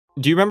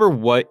Do you remember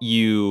what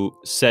you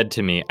said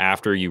to me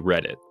after you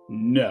read it?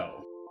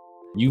 No.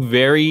 You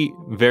very,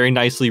 very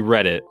nicely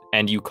read it,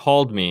 and you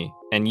called me,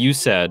 and you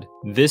said,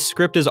 "This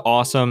script is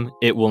awesome.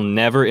 It will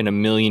never in a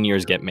million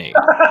years get made."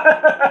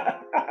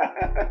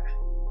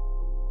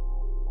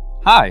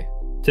 Hi.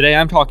 Today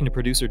I'm talking to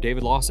producer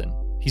David Lawson.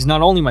 He's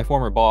not only my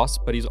former boss,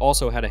 but he's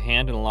also had a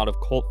hand in a lot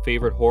of cult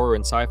favorite horror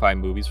and sci-fi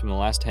movies from the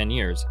last 10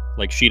 years,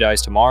 like She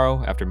Dies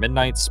Tomorrow, After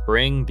Midnight,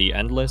 Spring, The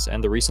Endless,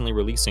 and the recently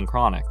released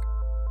SYNCHRONIC.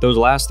 Those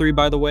last three,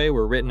 by the way,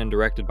 were written and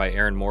directed by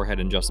Aaron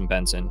Moorhead and Justin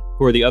Benson,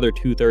 who are the other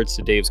two-thirds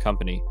to Dave's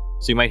company,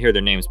 so you might hear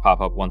their names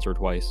pop up once or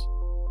twice.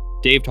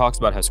 Dave talks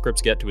about how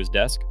scripts get to his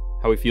desk,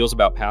 how he feels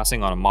about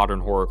passing on a modern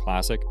horror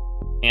classic,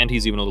 and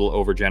he's even a little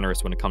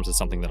overgenerous when it comes to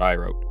something that I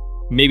wrote.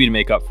 Maybe to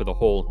make up for the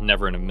whole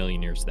never in a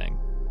million years thing.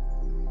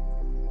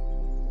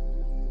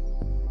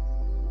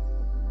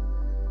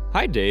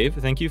 Hi, Dave.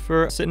 Thank you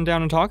for sitting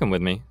down and talking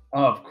with me.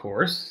 Of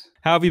course.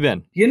 How have you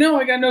been?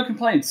 I got no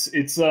complaints.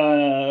 It's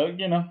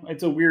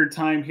it's a weird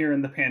time here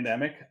in the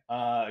pandemic,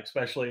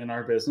 especially in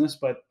our business.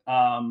 But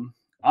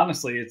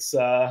honestly, it's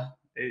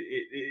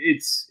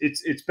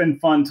been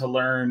fun to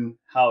learn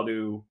how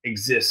to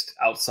exist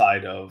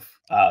outside of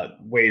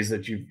ways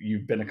that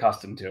you've been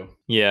accustomed to.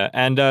 Yeah,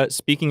 and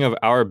speaking of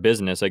our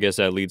business, I guess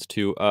that leads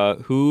to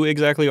who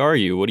exactly are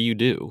you? What do you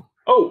do?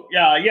 Oh,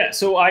 yeah.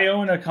 So I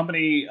own a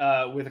company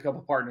with a couple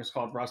partners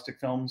called Rustic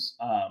Films.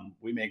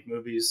 We make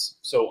movies.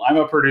 So I'm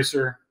a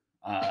producer,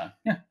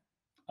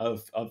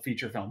 of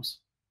feature films.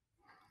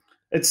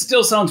 It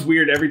still sounds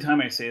weird every time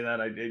I say that.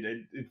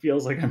 It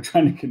feels like I'm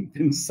trying to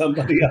convince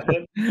somebody of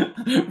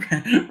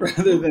it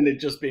rather than it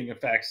just being a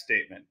fact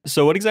statement.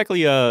 So what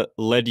exactly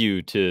led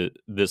you to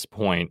this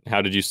point?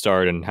 How did you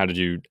start, and how did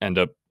you end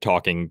up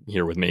talking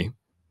here with me?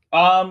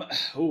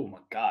 Oh my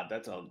God,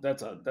 that's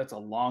a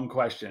long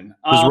question.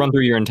 Just run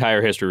through your entire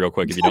history real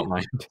quick, if you don't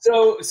mind.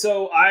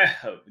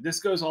 This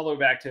goes all the way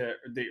back to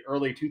the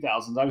early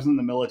 2000s. I was in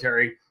the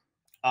military.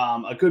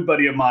 A good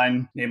buddy of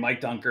mine named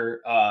Mike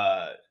Dunker,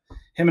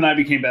 him and I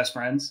became best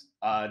friends.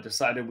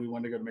 Decided we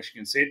wanted to go to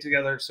Michigan State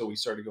together, so we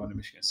started going to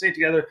Michigan State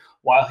together.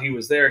 While he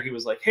was there, he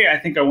was like, "Hey, I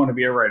think I want to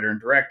be a writer and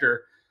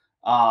director."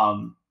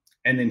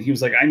 And then he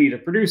was like, "I need a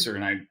producer."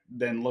 And I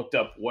then looked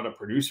up what a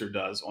producer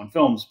does on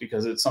films,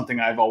 because it's something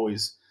I've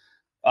always,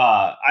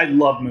 I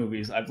love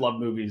movies. I've loved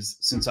movies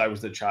since I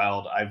was a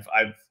child.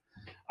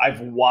 I've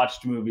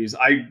watched movies.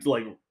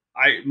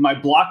 My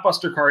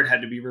Blockbuster card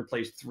had to be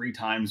replaced 3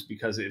 times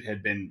because it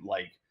had been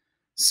like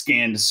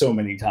scanned so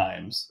many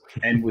times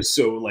and was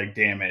so like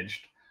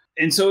damaged.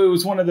 And so it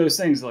was one of those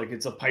things, like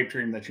it's a pipe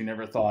dream that you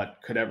never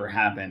thought could ever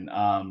happen.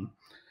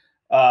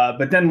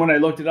 But then when I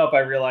looked it up, I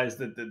realized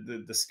that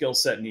the skill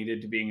set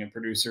needed to being a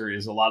producer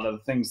is a lot of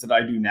the things that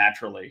I do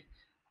naturally.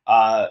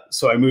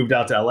 So I moved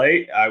out to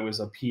LA. I was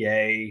a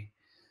PA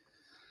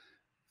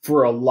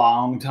for a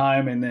long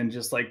time, and then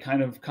just like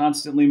kind of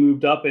constantly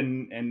moved up,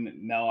 and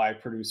now I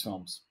produce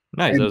films.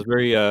 Nice. That was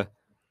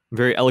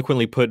very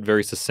eloquently put,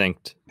 very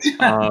succinct.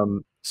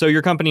 So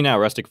your company now,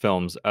 Rustic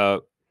Films,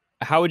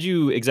 how would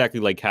you exactly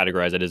like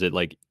categorize it? Is it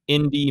like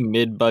indie,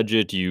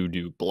 mid-budget? Do you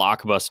do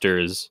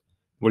blockbusters?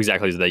 What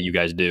exactly is it that you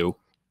guys do?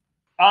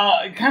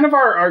 Kind of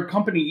our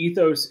company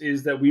ethos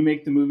is that we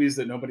make the movies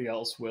that nobody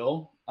else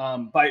will.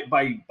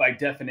 By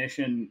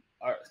definition,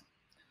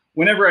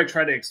 whenever I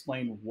try to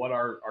explain what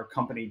our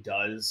company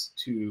does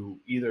to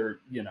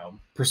either,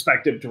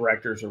 prospective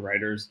directors or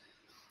writers,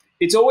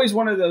 it's always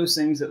one of those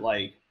things that,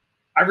 like,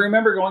 I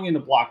remember going into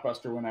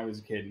Blockbuster when I was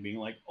a kid and being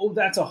like, "Oh,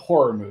 that's a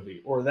horror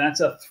movie, or that's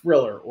a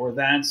thriller, or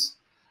that's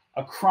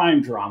a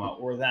crime drama,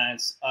 or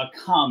that's a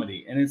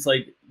comedy." And it's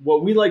like,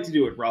 what we like to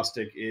do at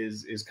Rustic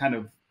is kind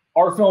of,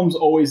 our films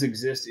always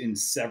exist in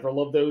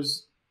several of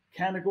those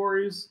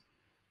categories.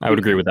 I would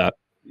agree with that.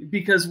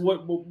 Because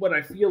what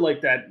I feel like,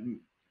 that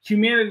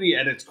humanity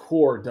at its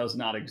core does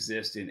not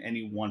exist in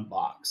any one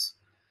box.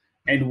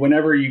 And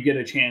whenever you get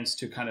a chance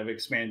to kind of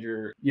expand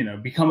your,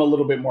 become a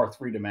little bit more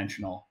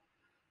 3-dimensional,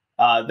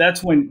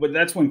 that's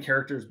when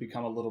characters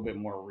become a little bit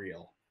more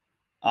real.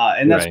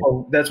 And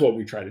that's what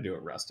we try to do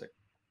at Rustic.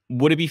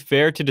 Would it be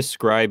fair to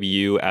describe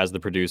you as the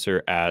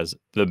producer as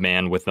the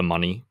man with the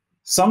money?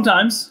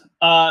 Sometimes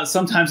I'm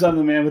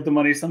the man with the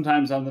money.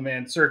 Sometimes I'm the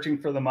man searching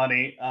for the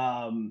money.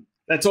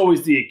 That's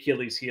always the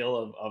Achilles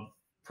heel of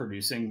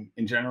producing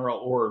in general,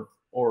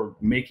 or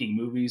making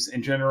movies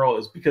in general,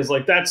 is because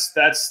like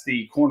that's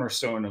the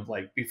cornerstone of,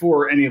 like,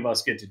 before any of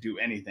us get to do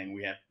anything,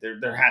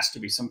 there has to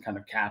be some kind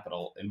of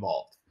capital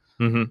involved.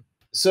 Mm-hmm.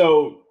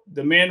 So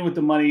the man with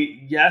the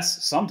money,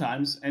 yes,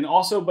 sometimes. And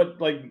also, but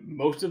like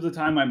most of the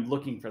time, I'm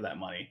looking for that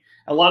money.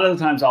 A lot of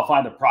the times I'll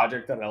find a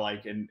project that I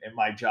like, and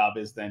my job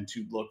is then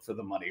to look for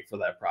the money for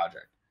that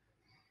project.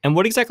 And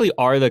what exactly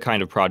are the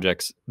kind of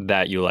projects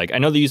that you like? I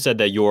know that you said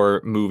that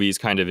your movies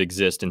kind of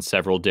exist in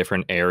several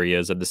different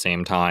areas at the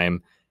same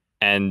time.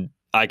 And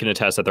I can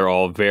attest that they're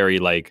all very,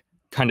 like,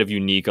 kind of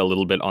unique, a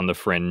little bit on the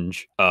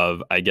fringe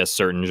of, I guess,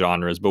 certain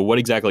genres. But what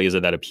exactly is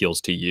it that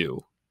appeals to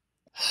you?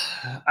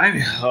 That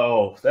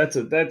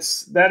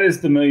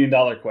is the $1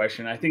 million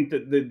question. I think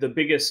that the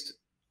biggest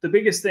the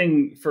biggest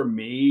thing for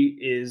me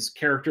is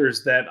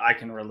characters that I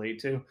can relate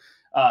to,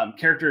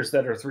 characters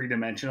that are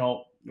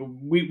three-dimensional.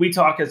 We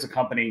talk as a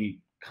company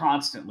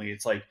constantly.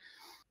 It's like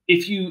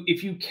if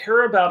you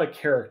care about a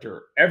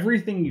character,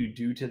 everything you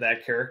do to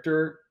that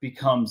character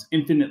becomes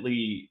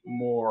infinitely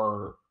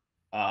more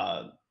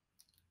uh,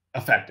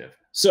 effective.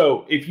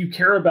 So if you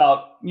care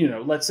about,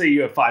 let's say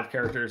you have 5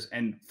 characters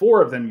and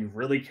 4 of them you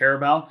really care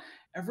about,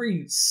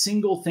 every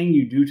single thing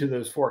you do to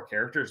those 4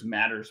 characters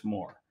matters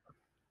more.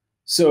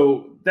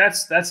 So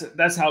that's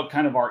how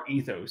kind of our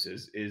ethos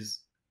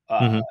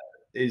uh, Hmm.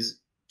 is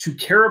to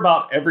care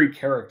about every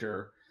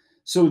character,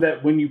 so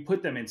that when you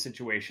put them in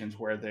situations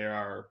where they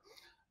are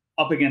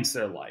up against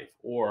their life,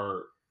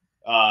 or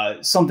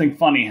something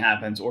funny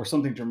happens or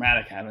something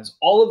dramatic happens,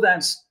 all of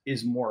that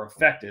is more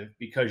effective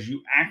because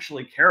you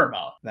actually care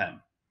about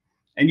them,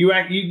 and you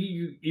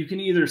can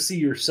either see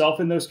yourself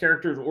in those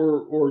characters,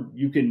 or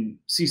you can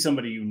see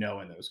somebody in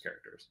those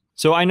characters.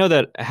 So I know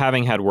that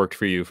having had worked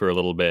for you for a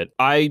little bit,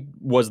 I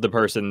was the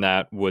person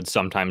that would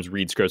sometimes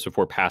read scripts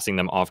before passing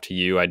them off to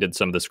you. I did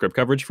some of the script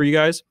coverage for you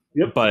guys.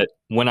 Yep. But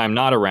when I'm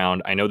not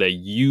around, I know that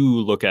you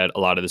look at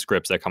a lot of the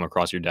scripts that come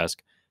across your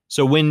desk.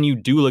 So when you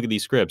do look at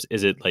these scripts,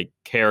 is it like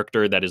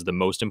character that is the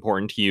most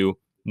important to you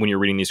when you're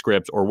reading these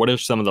scripts? Or what are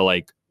some of the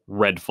like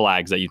red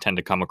flags that you tend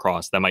to come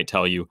across that might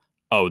tell you,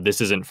 oh,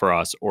 this isn't for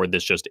us, or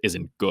this just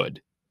isn't good?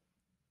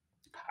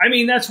 I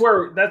mean, that's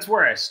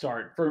where I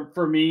start.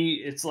 For me,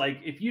 it's like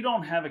if you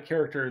don't have a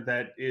character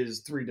that is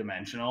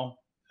three-dimensional,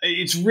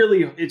 it's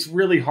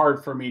really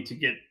hard for me to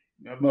get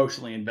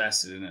emotionally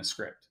invested in a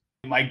script.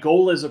 My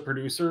goal as a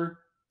producer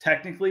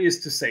technically is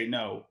to say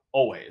no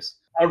always.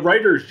 A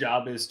writer's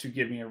job is to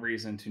give me a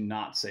reason to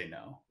not say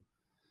no.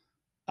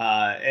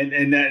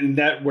 And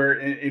that where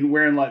and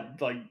wherein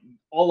like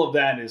all of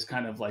that is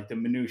kind of like the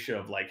minutia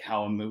of like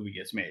how a movie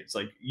gets made. It's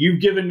like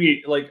you've given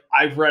me, like,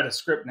 I've read a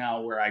script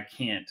now where I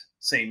can't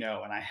say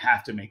no and I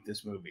have to make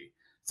this movie.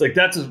 It's like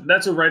that's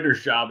a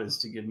writer's job, is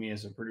to give me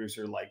as a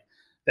producer like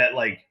that,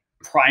 like,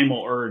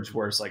 primal urge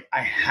where it's like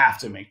I have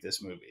to make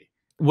this movie.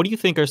 What do you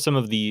think are some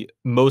of the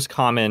most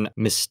common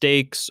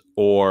mistakes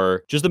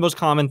or just the most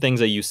common things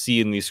that you see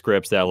in these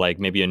scripts that like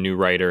maybe a new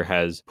writer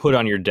has put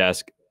on your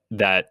desk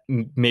that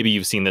maybe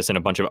you've seen this in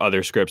a bunch of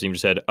other scripts and you've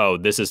said, oh,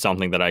 this is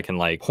something that I can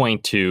like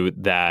point to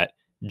that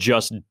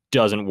just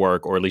doesn't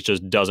work, or at least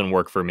just doesn't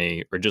work for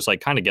me, or just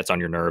like kind of gets on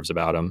your nerves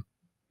about them?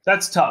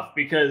 That's tough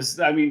because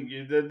I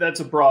mean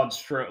that's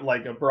a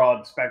like a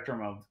broad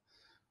spectrum of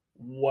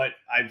what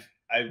I've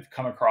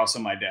come across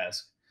on my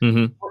desk.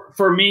 Hmm.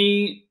 For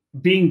me,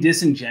 being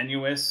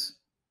disingenuous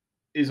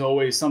is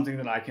always something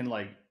that I can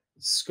like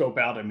scope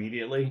out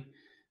immediately.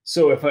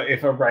 So if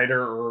a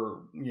writer,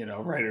 or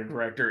writer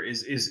director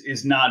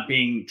is not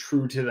being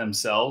true to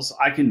themselves,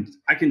 I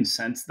can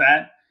sense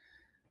that,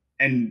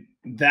 and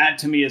that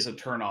to me is a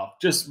turnoff.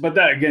 But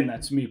that, again,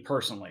 that's me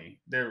personally.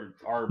 There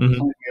are Hmm.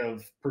 plenty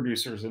of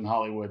producers in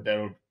Hollywood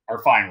that are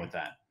fine with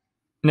that.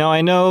 Now,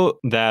 I know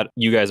that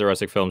you guys at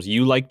Rustic Films,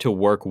 you like to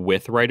work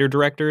with writer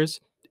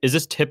directors. Is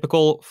this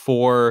typical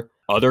for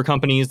other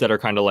companies that are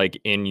kind of like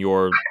in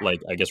your,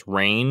 like, I guess,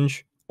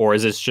 range? Or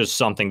is this just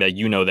something that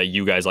you know that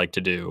you guys like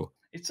to do?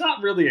 It's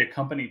not really a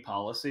company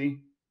policy,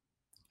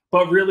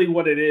 but really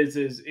what it is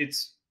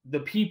it's the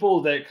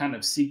people that kind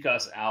of seek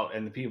us out,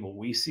 and the people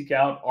we seek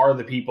out are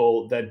the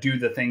people that do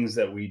the things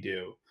that we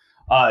do.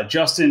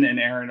 Justin and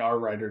Aaron are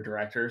writer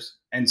directors,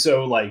 and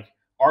so like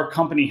our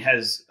company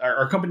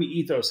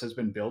ethos has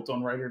been built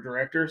on writer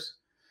directors.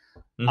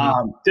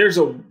 Hmm.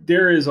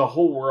 There is a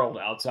whole world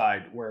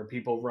outside where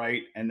people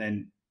write and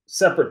then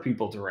separate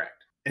people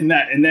direct, and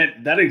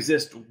that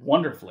exists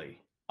wonderfully.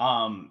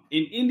 In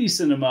indie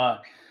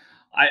cinema,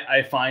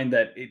 I find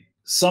that it Is it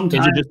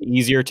sometimes just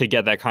easier to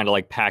get that kind of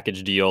like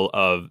package deal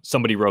of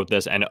somebody wrote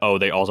this and oh,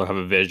 they also have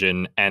a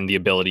vision and the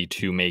ability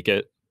to make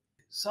it?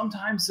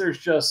 sometimes there's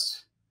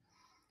just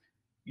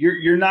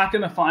you're not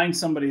going to find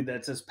somebody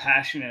that's as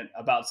passionate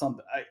about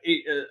something,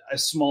 a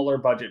smaller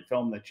budget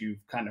film that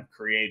you've kind of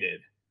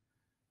created.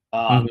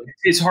 Hmm.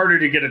 It's harder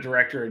to get a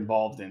director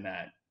involved in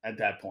that at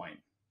that point.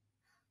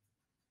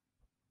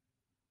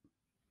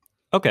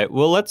 Okay,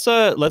 well let's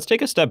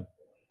take a step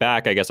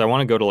back. I guess I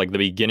want to go to like the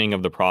beginning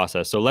of the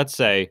process. So let's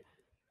say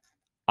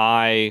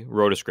I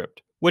wrote a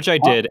script, which I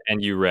Uh, did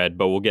and you read,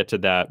 but we'll get to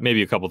that,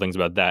 maybe a couple things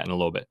about that in a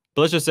little bit.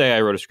 But let's just say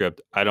I wrote a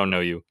script. I don't know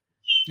you.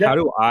 How Yep.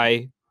 do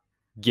I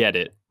get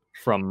it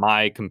from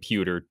my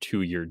computer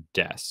to your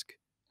desk?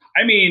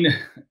 I mean,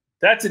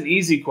 that's an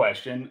easy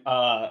question.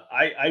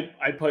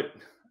 I put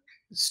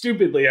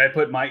stupidly, I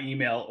put my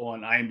email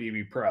on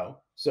IMDb Pro,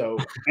 so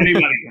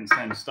anybody can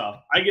send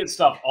stuff. I get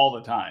stuff all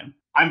the time.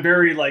 I'm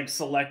very like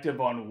selective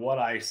on what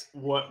I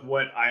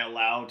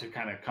allow to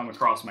kind of come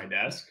across my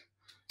desk.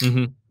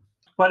 Hmm.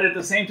 But at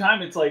the same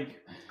time, it's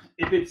like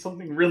if it's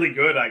something really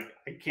good, I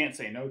can't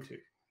say no to.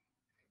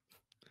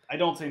 I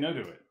don't say no to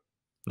it.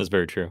 That's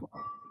very true.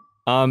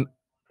 Um,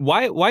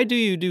 why do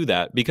you do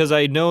that? Because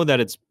I know that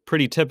it's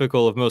pretty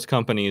typical of most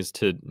companies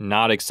to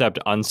not accept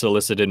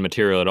unsolicited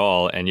material at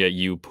all, and yet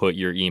you put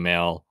your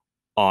email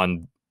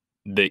on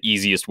the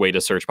easiest way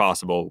to search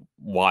possible.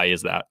 Why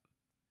is that?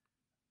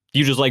 Do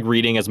you just like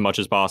reading as much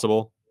as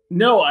possible?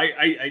 No,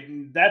 I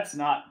that's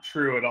not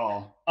true at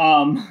all.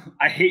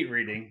 I hate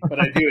reading, but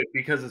I do it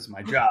because it's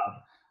my job.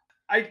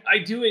 I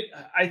do it.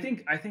 I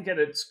think at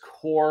its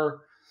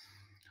core,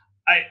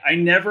 I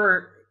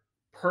never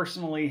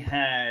personally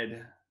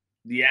had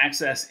the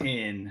access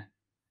in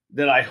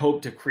that I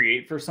hope to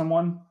create for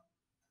someone,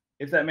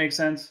 if that makes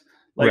sense.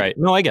 Like, Right.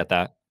 No, I get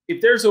that.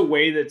 if there's a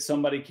way that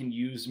somebody can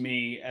use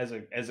me as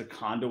a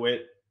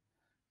conduit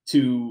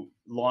to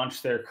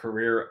launch their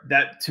career,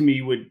 that to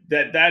me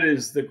that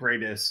is the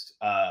greatest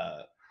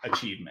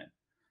achievement.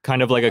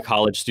 Kind of like a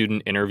college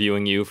student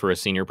interviewing you for a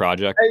senior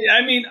project.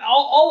 I mean,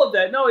 all of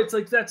that. No, it's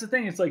like that's the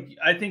thing. It's like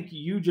I think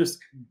you just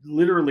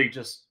literally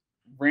just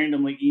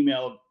randomly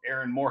emailed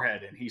Aaron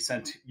Moorhead, and he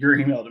sent your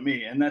email to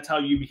me, and that's how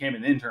you became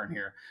an intern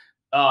here.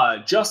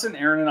 Justin,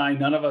 Aaron, and I,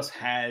 none of us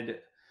had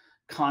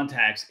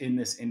contacts in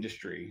this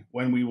industry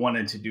when we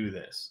wanted to do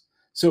this.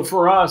 So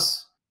for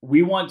us,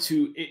 we want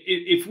to,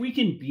 if we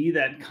can be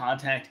that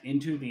contact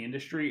into the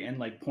industry and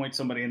like point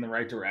somebody in the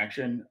right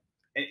direction,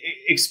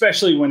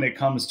 especially when it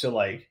comes to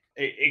like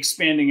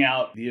expanding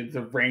out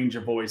the range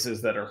of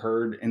voices that are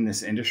heard in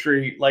this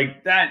industry,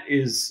 like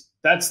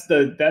that's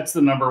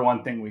the number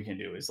one thing we can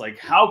do is like,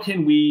 how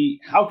can we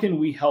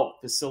help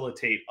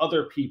facilitate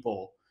other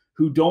people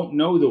who don't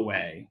know the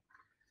way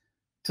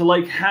to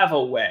like have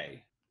a way.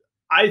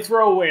 I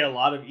throw away a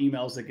lot of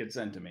emails that get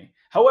sent to me.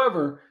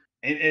 However,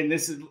 and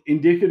this is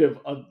indicative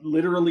of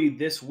literally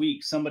this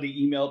week,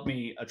 somebody emailed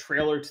me a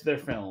trailer to their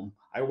film.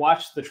 I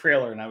watched the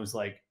trailer and I was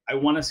like, I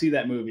want to see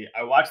that movie.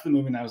 I watched the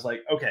movie and I was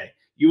like, okay,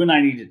 you and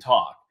I need to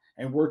talk.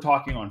 And we're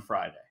talking on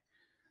Friday.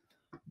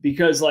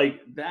 Because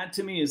like that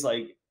to me is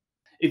like,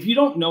 if you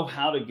don't know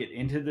how to get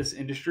into this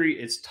industry,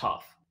 it's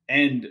tough.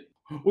 And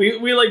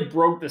we like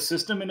broke the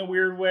system in a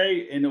weird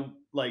way. And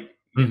like,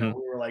 you know,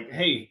 we were like,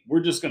 hey,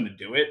 we're just going to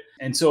do it.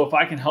 And so if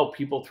I can help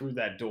people through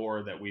that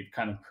door that we've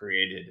kind of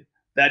created,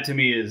 that to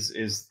me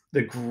is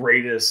the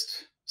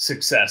greatest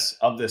success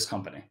of this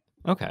company.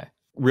 Okay.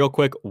 Real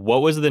quick,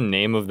 what was the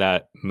name of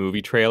that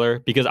movie trailer?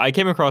 Because I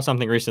came across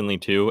something recently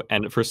too,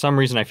 and for some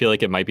reason I feel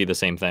like it might be the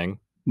same thing.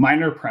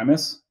 Minor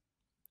Premise.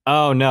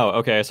 Oh no,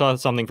 okay. I saw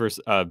something for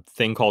a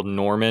thing called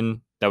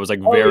Norman that was like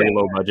very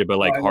low budget, but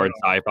like hard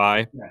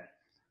sci-fi. Yeah.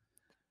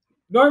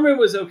 Norman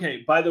was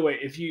okay. By the way,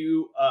 if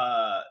you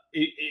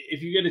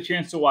get a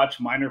chance to watch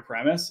Minor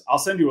Premise, I'll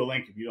send you a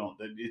link if you don't.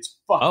 It's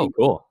fucking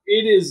cool.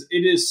 It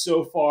is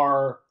so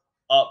far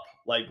up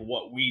like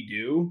what we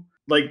do.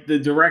 Like the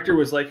director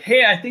was like,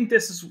 hey, I think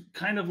this is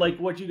kind of like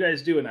what you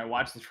guys do. And I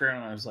watched the trailer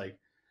and I was like,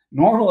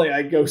 normally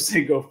I'd go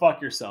say go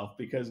fuck yourself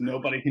because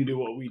nobody can do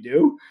what we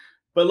do.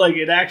 But like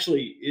it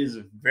actually is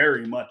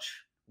very much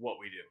what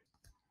we do.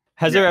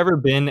 Has there ever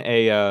been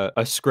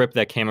a script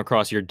that came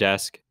across your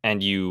desk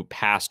and you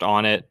passed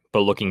on it,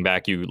 but looking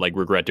back, you like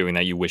regret doing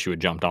that? You wish you had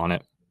jumped on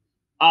it.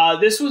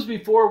 This was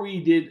before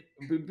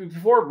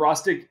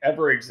Rustic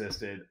ever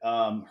existed.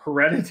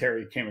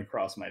 Hereditary came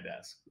across my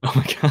desk. Oh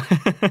my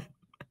god!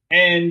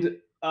 and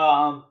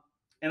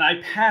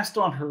I passed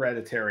on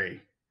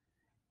Hereditary,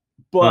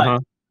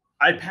 but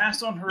I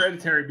passed on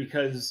Hereditary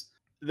because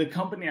the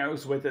company I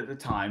was with at the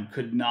time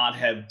could not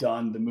have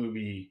done the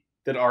movie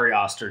that Ari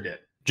Aster did.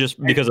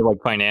 Just because of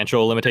like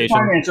financial limitations?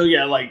 Financial,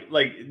 yeah.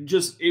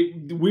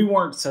 We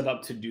weren't set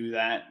up to do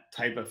that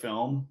type of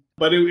film.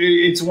 But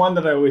it's one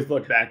that I always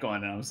look back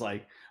on and I was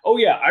like, oh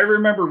yeah, I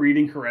remember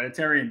reading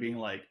Hereditary and being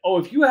like, oh,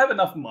 if you have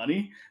enough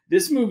money,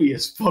 this movie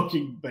is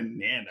fucking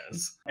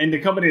bananas. And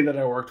the company that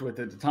I worked with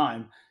at the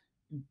time,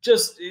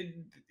 just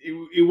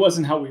it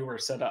wasn't how we were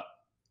set up.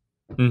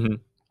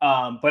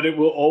 But it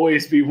will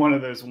always be one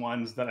of those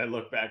ones that I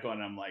look back on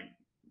and I'm like,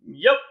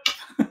 yep.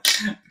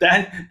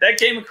 that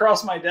came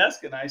across my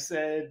desk and I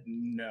said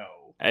no.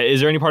 Is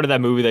there any part of that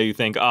movie that you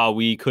think, oh,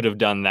 we could have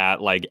done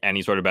that like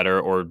any sort of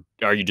better, or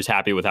are you just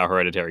happy with how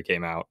Hereditary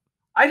came out?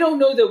 I don't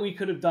know that we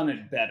could have done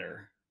it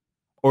better.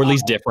 Or at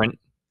least different.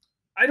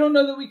 I don't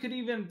know that we could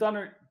even have done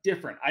it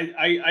different.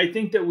 I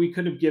think that we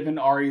could have given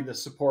Ari the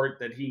support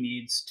that he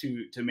needs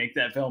to make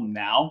that film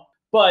now.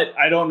 But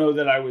I don't know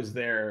that I was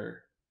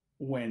there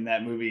when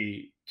that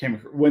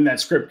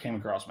script came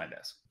across my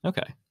desk.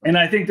 Okay. And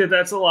I think that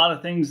that's a lot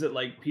of things that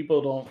like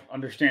people don't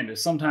understand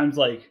is sometimes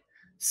like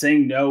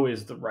saying no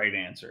is the right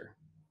answer.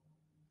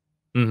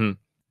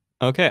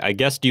 Okay. I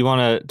guess, do you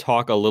want to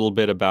talk a little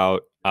bit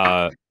about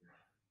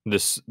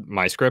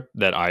my script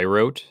that I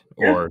wrote?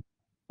 Or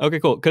okay,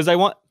 cool. Because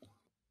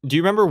do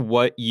you remember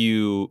what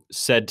you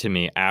said to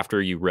me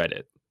after you read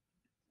it?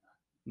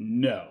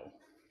 No.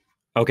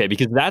 Okay,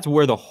 because that's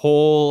where the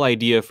whole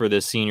idea for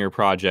this senior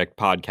project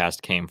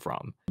podcast came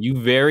from.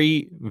 You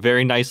very,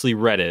 very nicely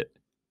read it,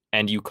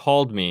 and you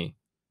called me,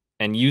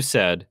 and you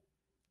said,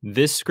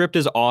 this script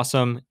is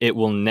awesome. It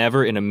will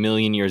never in a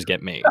million years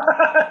get made.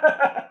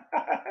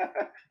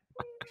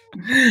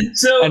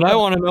 And I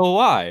want to know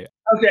why.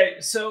 Okay,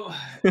 so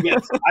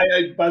yes,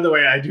 by the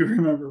way, I do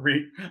remember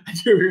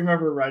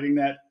writing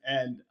that,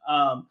 and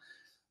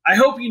I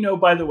hope you know.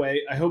 By the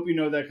way, I hope you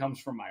know that comes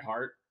from my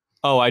heart.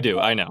 Oh, I do.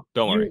 I know.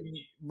 Don't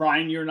worry.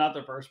 Ryan, you're not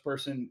the first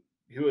person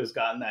who has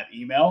gotten that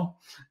email.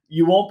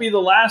 You won't be the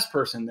last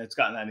person that's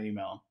gotten that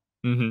email.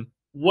 Mm-hmm.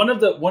 One of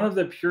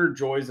the pure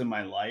joys in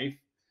my life,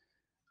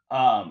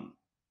 um,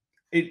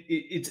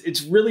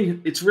 it's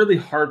really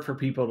hard for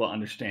people to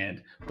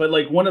understand, but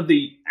like one of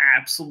the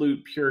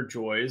absolute pure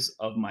joys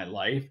of my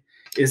life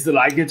is that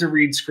I get to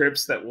read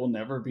scripts that will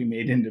never be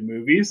made into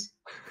movies.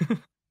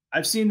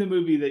 I've seen the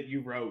movie that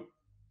you wrote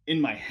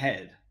in my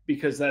head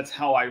because that's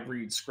how I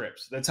read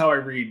scripts. That's how I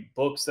read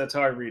books. That's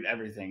how I read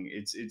everything.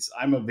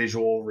 I'm a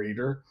visual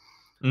reader.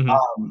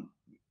 Mm-hmm.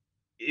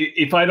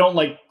 If I don't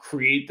like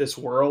create this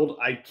world,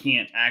 I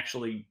can't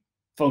actually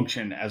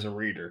function as a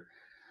reader.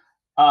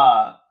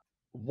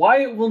 Why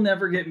it will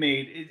never get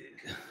made.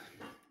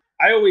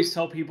 I always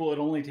tell people it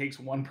only takes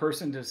one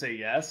person to say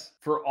yes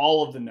for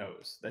all of the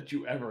no's that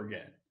you ever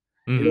get.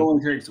 It Mm-hmm.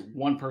 only takes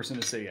one person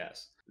to say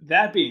yes.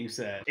 That being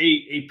said,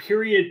 a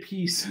period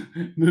piece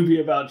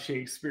movie about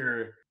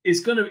Shakespeare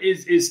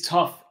is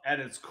tough at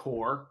its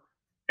core,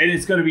 and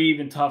it's gonna be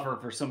even tougher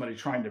for somebody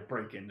trying to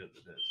break into the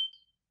business.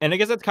 And I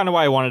guess that's kind of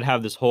why I wanted to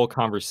have this whole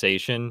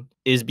conversation,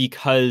 is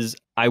because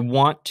I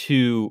want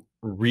to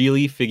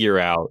really figure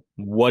out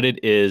what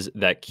it is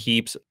that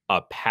keeps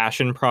a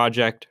passion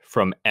project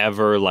from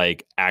ever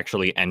like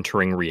actually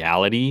entering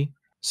reality.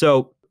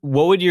 So,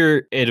 what would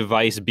your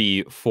advice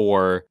be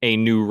for a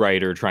new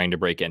writer trying to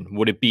break in?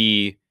 Would it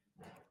be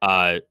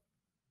uh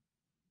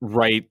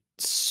write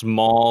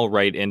small,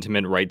 write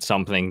intimate, write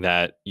something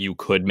that you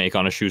could make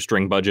on a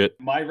shoestring budget?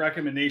 My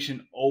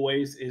recommendation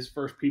always is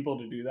for people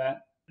to do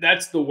that.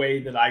 That's the way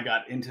that I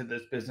got into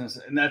this business,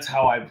 and that's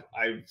how I've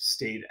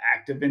stayed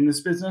active in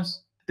this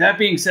business. That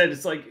being said,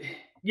 it's like,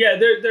 yeah,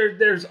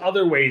 there's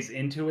other ways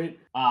into it.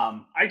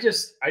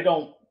 I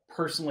don't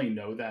personally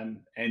know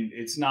them, and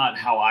it's not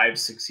how I've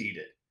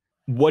succeeded.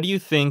 What do you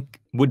think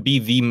would be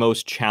the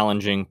most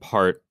challenging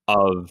part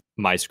of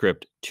my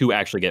script to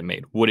actually get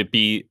made? Would it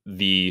be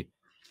the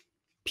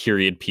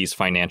period piece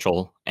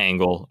financial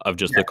angle of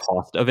just the Yes.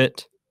 cost of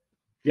it?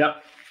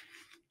 Yep.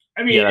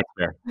 I Yeah, mean, that's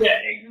fair. yeah,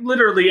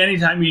 literally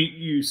anytime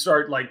you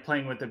start like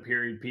playing with the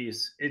period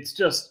piece,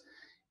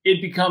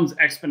 it becomes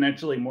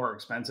exponentially more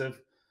expensive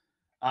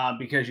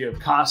because you have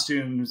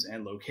costumes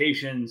and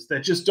locations that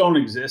just don't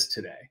exist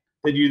today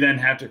that you then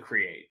have to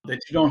create that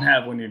you don't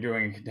have when you're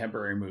doing a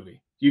contemporary movie.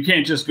 You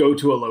can't just go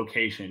to a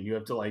location. You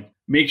have to like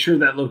make sure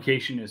that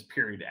location is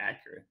period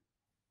accurate.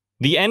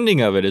 The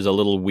ending of it is a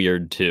little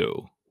weird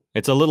too.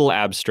 It's a little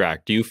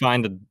abstract. Do you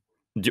find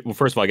that, well,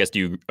 first of all, I guess, do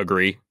you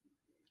agree?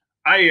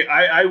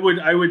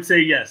 I would say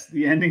yes.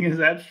 The ending is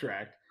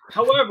abstract.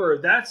 However,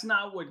 that's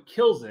not what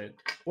kills it.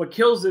 What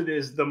kills it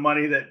is the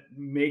money that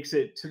makes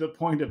it to the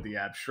point of the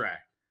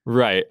abstract.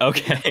 Right.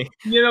 Okay.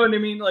 You know what I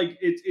mean? Like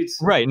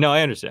Right. No,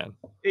 I understand.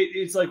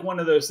 it's like one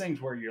of those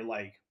things where you're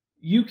like,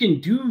 you can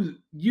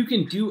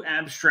do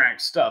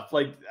abstract stuff.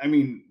 Like, I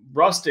mean,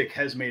 Rustic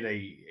has made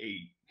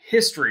a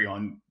history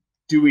on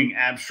doing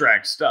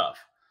abstract stuff.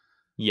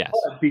 Yes.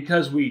 But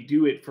because we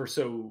do it for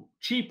so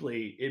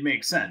cheaply, it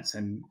makes sense.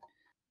 And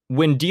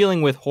When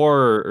dealing with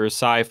horror or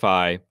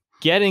sci-fi,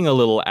 getting a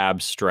little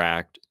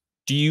abstract,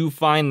 do you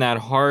find that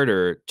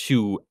harder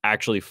to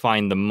actually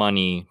find the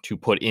money to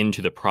put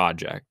into the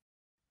project?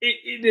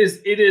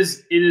 it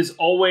is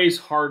always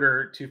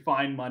harder to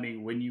find money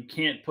when you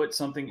can't put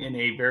something in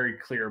a very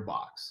clear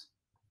box.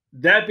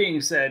 That being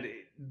said,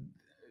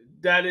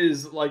 that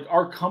is like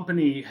our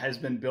company has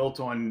been built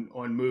on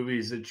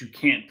movies that you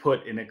can't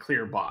put in a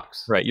clear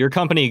box. Right. Your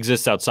company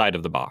exists outside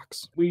of the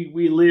box.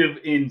 We live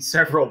in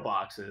several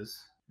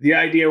boxes. The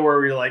idea where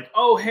we're like,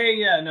 oh hey,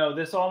 yeah, no,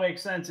 this all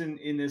makes sense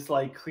in this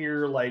like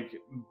clear like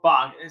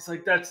box. It's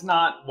like that's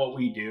not what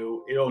we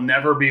do. It'll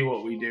never be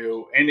what we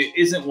do, and it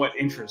isn't what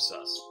interests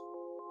us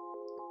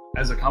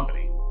as a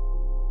company.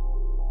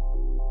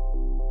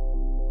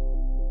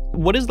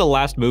 What is the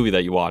last movie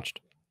that you watched?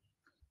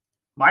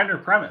 Minor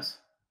Premise.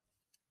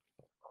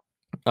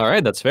 All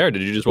right, that's fair.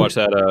 Did you just watch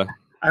that?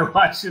 I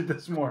watched it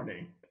this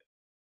morning.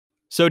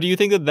 So do you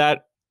think that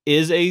that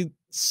is a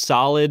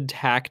solid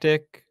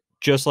tactic?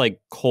 Just like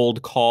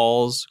cold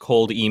calls,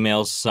 cold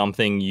emails,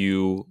 something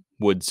you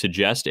would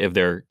suggest if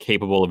they're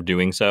capable of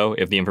doing so,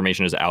 if the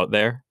information is out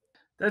there?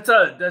 That's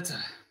a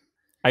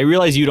I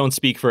realize you don't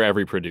speak for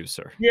every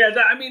producer. Yeah,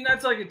 I mean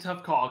that's like a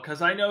tough call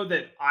because I know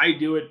that I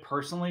do it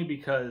personally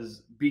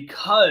because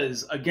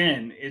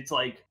again, it's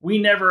like we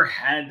never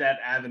had that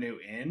avenue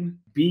in.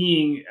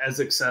 Being as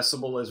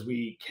accessible as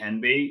we can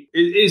be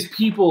is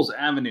people's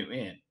avenue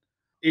in.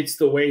 It's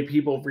the way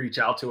people reach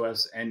out to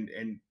us, and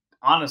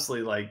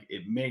honestly, like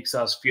it makes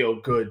us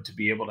feel good to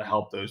be able to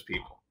help those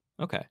people.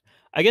 Okay.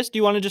 I guess, do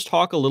you want to just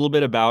talk a little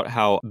bit about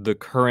how the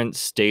current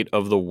state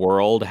of the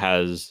world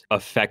has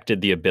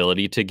affected the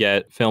ability to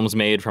get films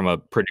made from a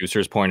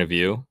producer's point of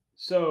view?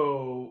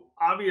 So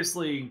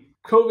obviously,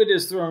 COVID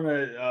has thrown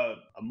a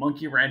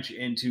monkey wrench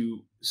into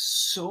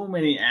so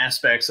many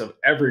aspects of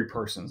every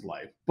person's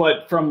life.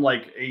 But from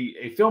like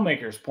a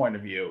filmmaker's point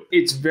of view,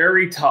 it's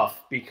very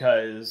tough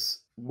because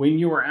when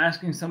you are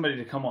asking somebody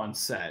to come on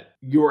set,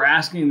 you're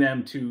asking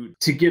them to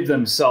give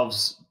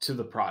themselves to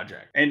the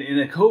project. And in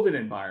a COVID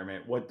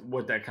environment,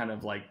 what that kind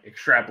of like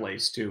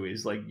extrapolates to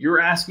is like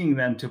you're asking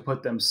them to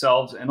put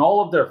themselves and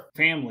all of their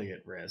family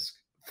at risk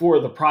for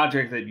the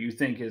project that you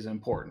think is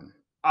important.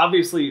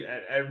 Obviously,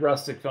 at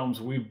Rustic Films,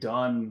 we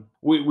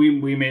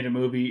made a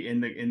movie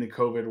in the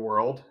COVID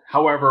world.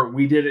 However,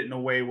 we did it in a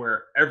way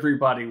where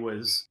everybody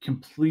was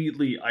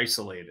completely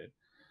isolated.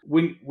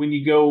 When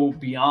you go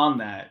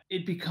beyond that,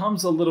 it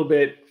becomes a little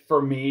bit,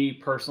 for me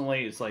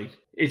personally, it's like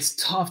it's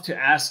tough to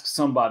ask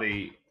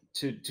somebody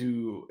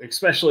to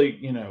especially,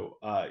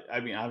 I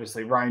mean,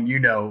 obviously,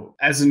 Ryan,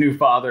 as a new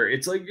father,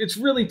 it's like it's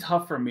really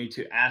tough for me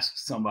to ask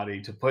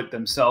somebody to put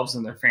themselves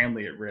and their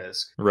family at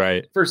risk,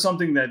 right, for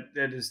something that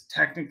is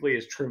technically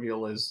as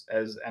trivial as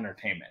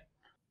entertainment.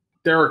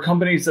 There are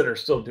companies that are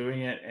still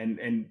doing it,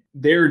 and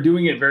they're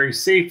doing it very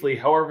safely.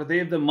 However, they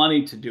have the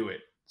money to do it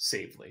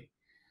safely.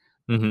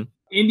 Mm-hmm.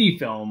 Indie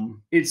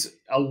film, it's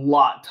a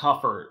lot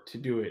tougher to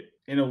do it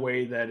in a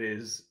way that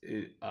is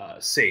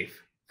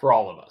safe for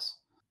all of us.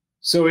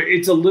 So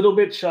it's a little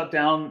bit shut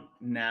down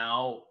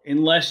now,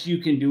 unless you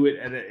can do it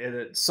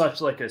at such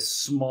like a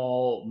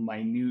small,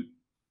 minute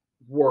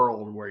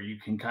world where you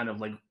can kind of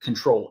like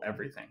control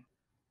everything.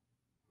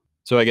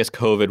 So I guess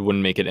COVID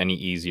wouldn't make it any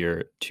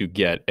easier to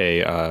get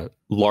a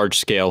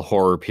large-scale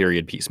horror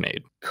period piece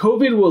made.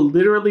 COVID will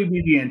literally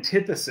be the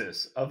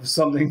antithesis of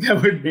something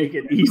that would make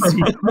it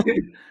easy.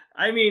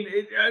 I mean,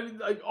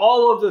 like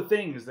all of the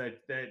things that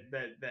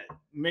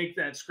make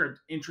that script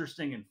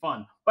interesting and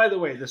fun. By the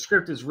way, the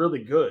script is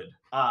really good.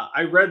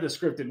 I read the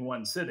script in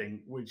one sitting,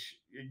 which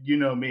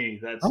me.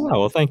 That's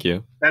well, thank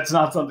you. That's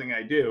not something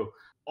I do.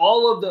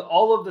 All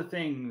of the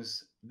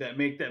things that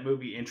make that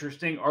movie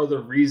interesting are the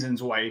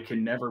reasons why it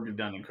can never be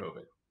done in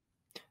COVID.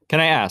 Can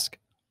I ask,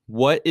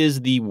 what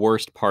is the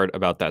worst part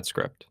about that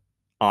script?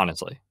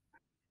 Honestly,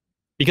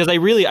 because I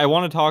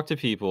want to talk to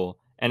people,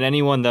 and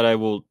anyone that I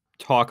will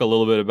talk a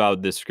little bit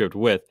about this script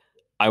with,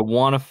 I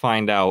want to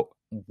find out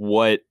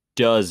what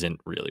doesn't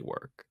really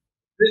work.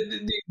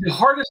 The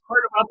hardest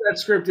part about that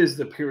script is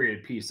the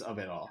period piece of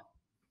it all.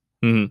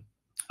 Mm-hmm.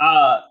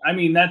 I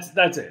mean, that's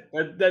it.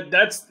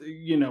 That's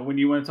when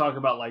you want to talk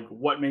about like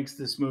what makes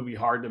this movie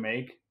hard to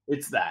make,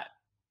 it's that.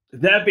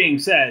 That being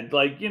said,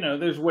 like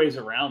there's ways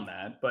around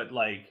that, but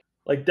like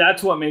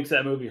that's what makes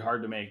that movie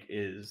hard to make,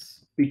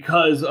 is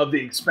because of the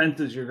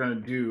expenses you're going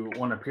to do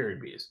on a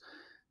period piece.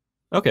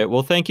 Okay,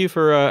 well, thank you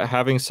for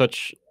having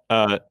such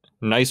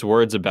nice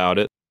words about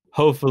it.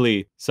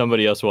 Hopefully,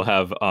 somebody else will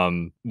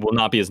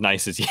not be as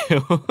nice as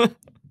you.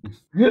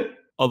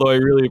 Although I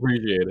really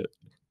appreciate it.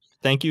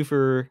 Thank you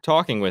for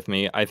talking with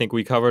me. I think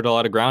we covered a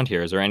lot of ground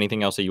here. Is there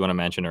anything else that you want to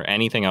mention, or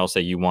anything else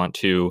that you want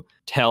to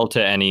tell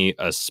to any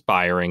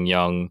aspiring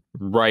young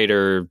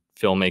writer,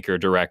 filmmaker,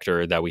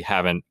 director that we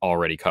haven't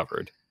already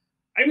covered?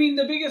 I mean,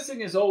 the biggest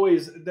thing is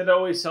always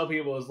tell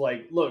people is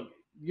like, look,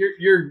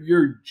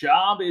 your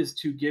job is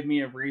to give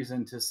me a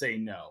reason to say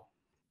no.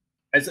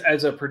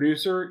 As a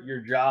producer, your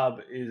job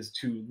is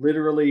to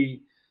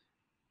literally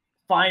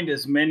find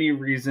as many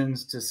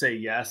reasons to say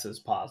yes as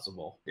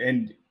possible.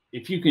 And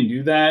if you can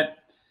do that,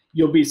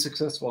 you'll be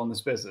successful in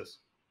this business.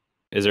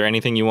 Is there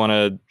anything you want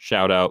to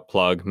shout out,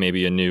 plug,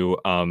 maybe a new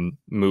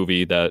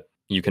movie that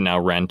you can now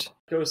rent?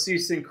 Go see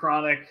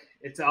Synchronic.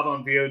 It's out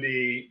on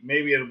VOD.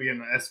 Maybe it'll be in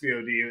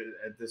SVOD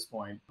at this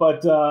point.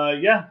 But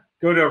yeah,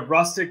 go to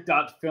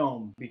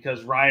rustic.film,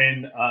 because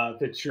Ryan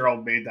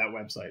Fitzgerald made that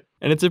website.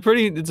 And it's a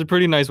pretty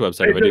nice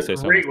website. If I do say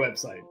so. Great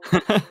website.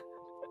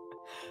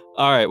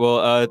 All right.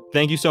 Well,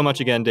 thank you so much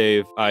again,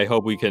 Dave. I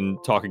hope we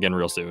can talk again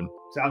real soon.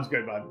 Sounds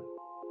good, bud.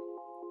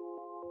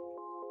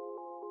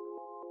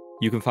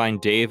 You can find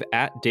Dave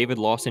at David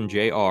Lawson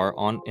Jr.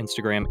 on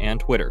Instagram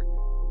and Twitter.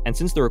 And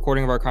since the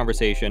recording of our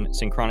conversation,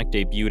 Synchronic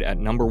debuted at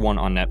 #1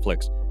 on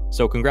Netflix.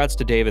 So congrats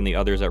to Dave and the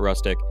others at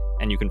Rustic,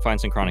 and you can find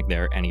Synchronic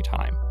there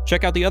anytime.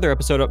 Check out the other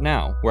episode up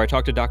now, where I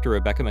talk to Dr.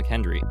 Rebecca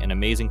McHenry, an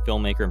amazing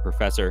filmmaker and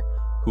professor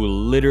who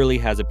literally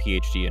has a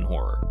PhD in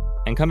horror.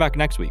 And come back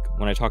next week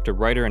when I talk to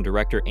writer and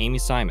director Amy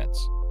Seimetz,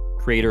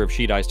 creator of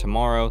She Dies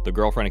Tomorrow, The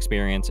Girlfriend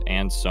Experience,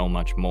 and so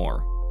much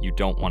more. You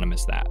don't want to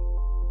miss that.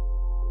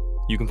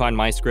 You can find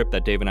my script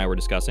that Dave and I were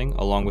discussing,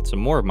 along with some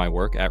more of my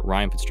work, at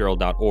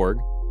ryanfitzgerald.org,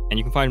 and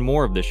you can find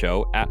more of the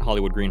show at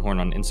Hollywood Greenhorn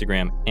on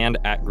Instagram and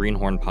at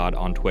GreenhornPod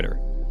on Twitter.